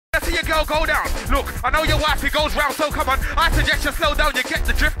see your girl go down. Look, I know your wife, it goes round, so come on. I suggest you slow down, you get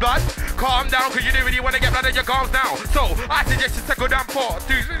the drift, blood. Calm down, cause you don't really want to get blood in your gums now. So, I suggest you to go down for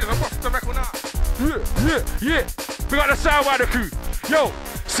dudes. What's the record now? Yeah. We got the sidewinder crew. Yo,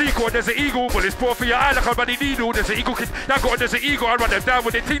 sequel, there's an eagle, but it's poor for your eye like a bloody needle. There's an eagle kid, there's an eagle, I run them down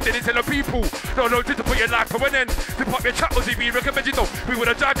with the team, then they tell the people. No, to put your life for an end. To pop your chat was if we recommend you though. We would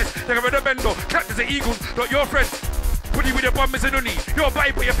have done this, they can recommend though. Captains and eagles, not your friends. Putty with your bum is an uni. You're a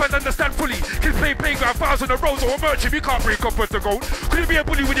bite, but your fans understand fully. Kids play playground files on the roads or a merchant. You can't break up with the gold. Could you be a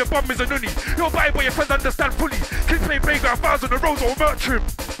bully with your bum is an uni? You're a bite, but your fans understand fully. Kids play playground files on the roads or a merchant.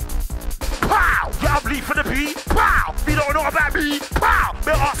 Pow! Yeah, I'm lead for the beat. Pow! You don't know about me. Pow!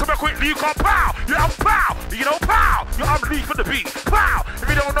 They'll answer me quickly. You can't pow! Yeah, I'm pow! You know, pow! Yeah, I'm lead for the beat. Pow! If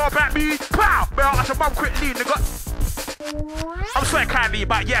you don't know about me, pow! They'll answer mum quickly, nigga. I'm swearing kindly,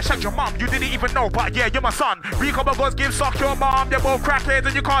 but yeah, shut your mum. You didn't even know, but yeah, you're my son. Rico, my boss, give suck your mom. They're both crackheads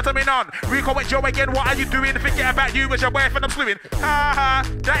and you can't tell me none. Rico went Joe again, what are you doing? Forget about you, it's your boyfriend I'm slewing. Ha,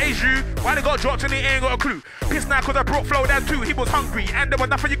 that is you. Why they got dropped and he ain't got a clue? Piss now cause I brought flow down too. He was hungry and there was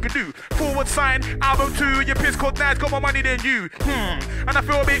nothing you could do. Forward sign, album 2. Your piss called Nice, got more money than you. And I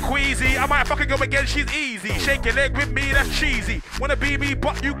feel a bit queasy. I might fucking go again, she's easy. Shake your leg with me, that's cheesy. Wanna be me,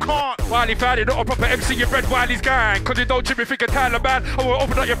 but you can't. Wiley found it, not a proper MC, you bred Wiley's gang. Cause you don't treat me think a Taliban. I will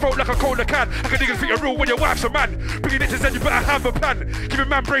open up your throat like a cola can. I can niggas think a rule when your wife's a man. Bringing it to said you better have a plan. Giving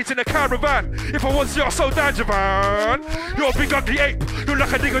man brains in a caravan. If I was you're so down, Javan. You're a big ugly ape. You're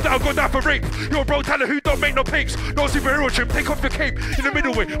like a nigga that'll go down for rape. You're a bro talent who don't make no papes. No superhero trim, take off your cape. In the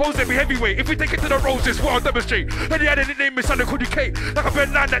middle way, O's every heavyweight. If we take it to the roses, what I'll demonstrate. Then he had a nickname, Miss Under Cody Kate. Like a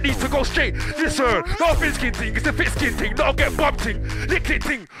bed line that needs to go straight. Listen, not a thin skin thing, it's a fit skin thing. Not a get bumped thing, lick it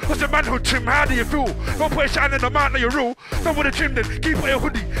thing. What's the manhood trim? How do you feel? Don't put a shine in the mountain of your rule. Don't want to trim then, keep it a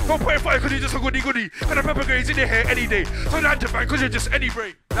hoodie. Don't put a fire cause you're just a goody goody. And the pepper grade's in your hair any day. So down to fan cause you're just any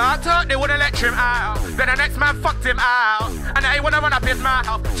brain. I thought they wouldn't let Trim out. Then the next man fucked him out. And now he wanna run up his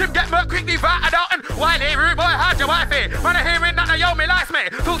mouth. Trim get murked quickly ratted out and Wiley, rude boy, how'd your wife it? Man, I hearing that Naomi likes me.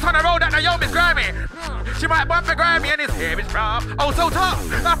 Talks on the road that Naomi's grimy. She might bump for Grammy and his hair is rough. Oh, so tough.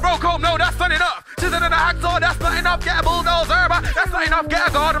 That fro comb, no, that's not enough. She's in a hacksaw, that's not enough. Get a bulldozer, but that's not enough. Get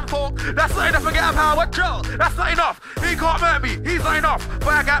a garden fork. That's not enough. Get a power drill. That's not enough. He can't murk me. He's not enough. But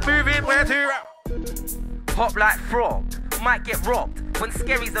I got moving where to rap. Hop like frog, might get robbed. When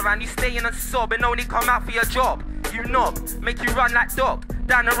Scary's around, you stay in a sob and only come out for your job. You knob, make you run like dog.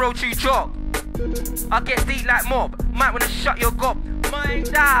 Down the road you jog. I get deep like mob, might wanna shut your gob.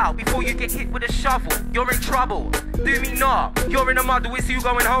 Mind out, before you get hit with a shovel. You're in trouble, do me not. You're in a muddle, it's you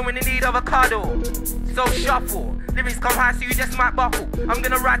going home in the need of a cuddle. So shuffle, lyrics come high so you just might buckle. I'm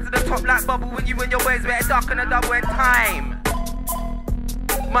gonna ride to the top like bubble when you and your ways better duck and a double in time.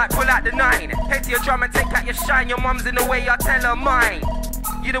 Might pull out the 9, head to your drum and take out your shine. Your mum's in the way, I tell her mine.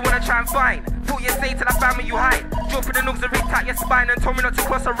 You don't wanna try and find. Thought you say to the family you hide. Drop in the nooks and ripped out your spine and told me not to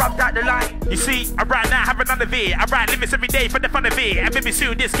cross or rubbed out the line. You see, I right now have another V. I write limits every day for the fun of it. And maybe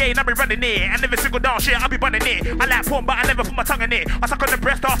soon this game I'll be running it. And every single dance shit I'll be running it. I like porn but I never put my tongue in it. I suck on the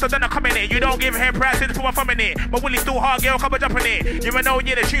breast after then I come in it. You don't give him prices, put my thumb in it. My willy's still hard, girl, come and jump in it. You know,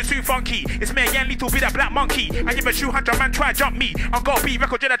 yeah, the tune's too funky. It's me and Little be that black monkey. And you bet 200 man try jump me. I'm gonna be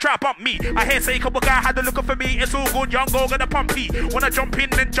record, yeah, try bump me. I hear say couple guy had to looking for me. It's all good, young girl gonna pumpy. Wanna jump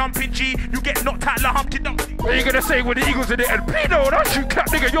in and jump in G. You get knocked out like Humpty Dumpty. What you gonna say when the Eagles in it and Pino, don't you clap,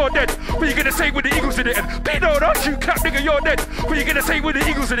 nigga, you're dead. What you gonna say when the Eagles in it and Pino, don't you clap, nigga, you're dead. What you gonna say when the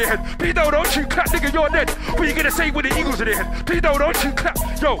Eagles in it and Pino, don't you clap, nigga, you're dead. What you gonna say when the Eagles in it and Pino, don't you clap,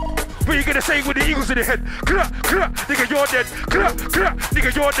 yo. What you gonna say when the Eagles in the head? Clap, clap, nigga, you're dead. Clap, clap,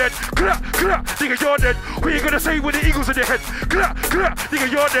 nigga, you're dead. Clap, clap, nigga, you're dead. What you gonna say when the Eagles in the head? Clap, clap,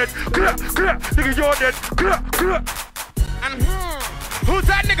 nigga, you're dead. Clap, clap, nigga, you're dead. Clap, clap. And who's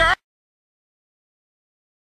that nigga?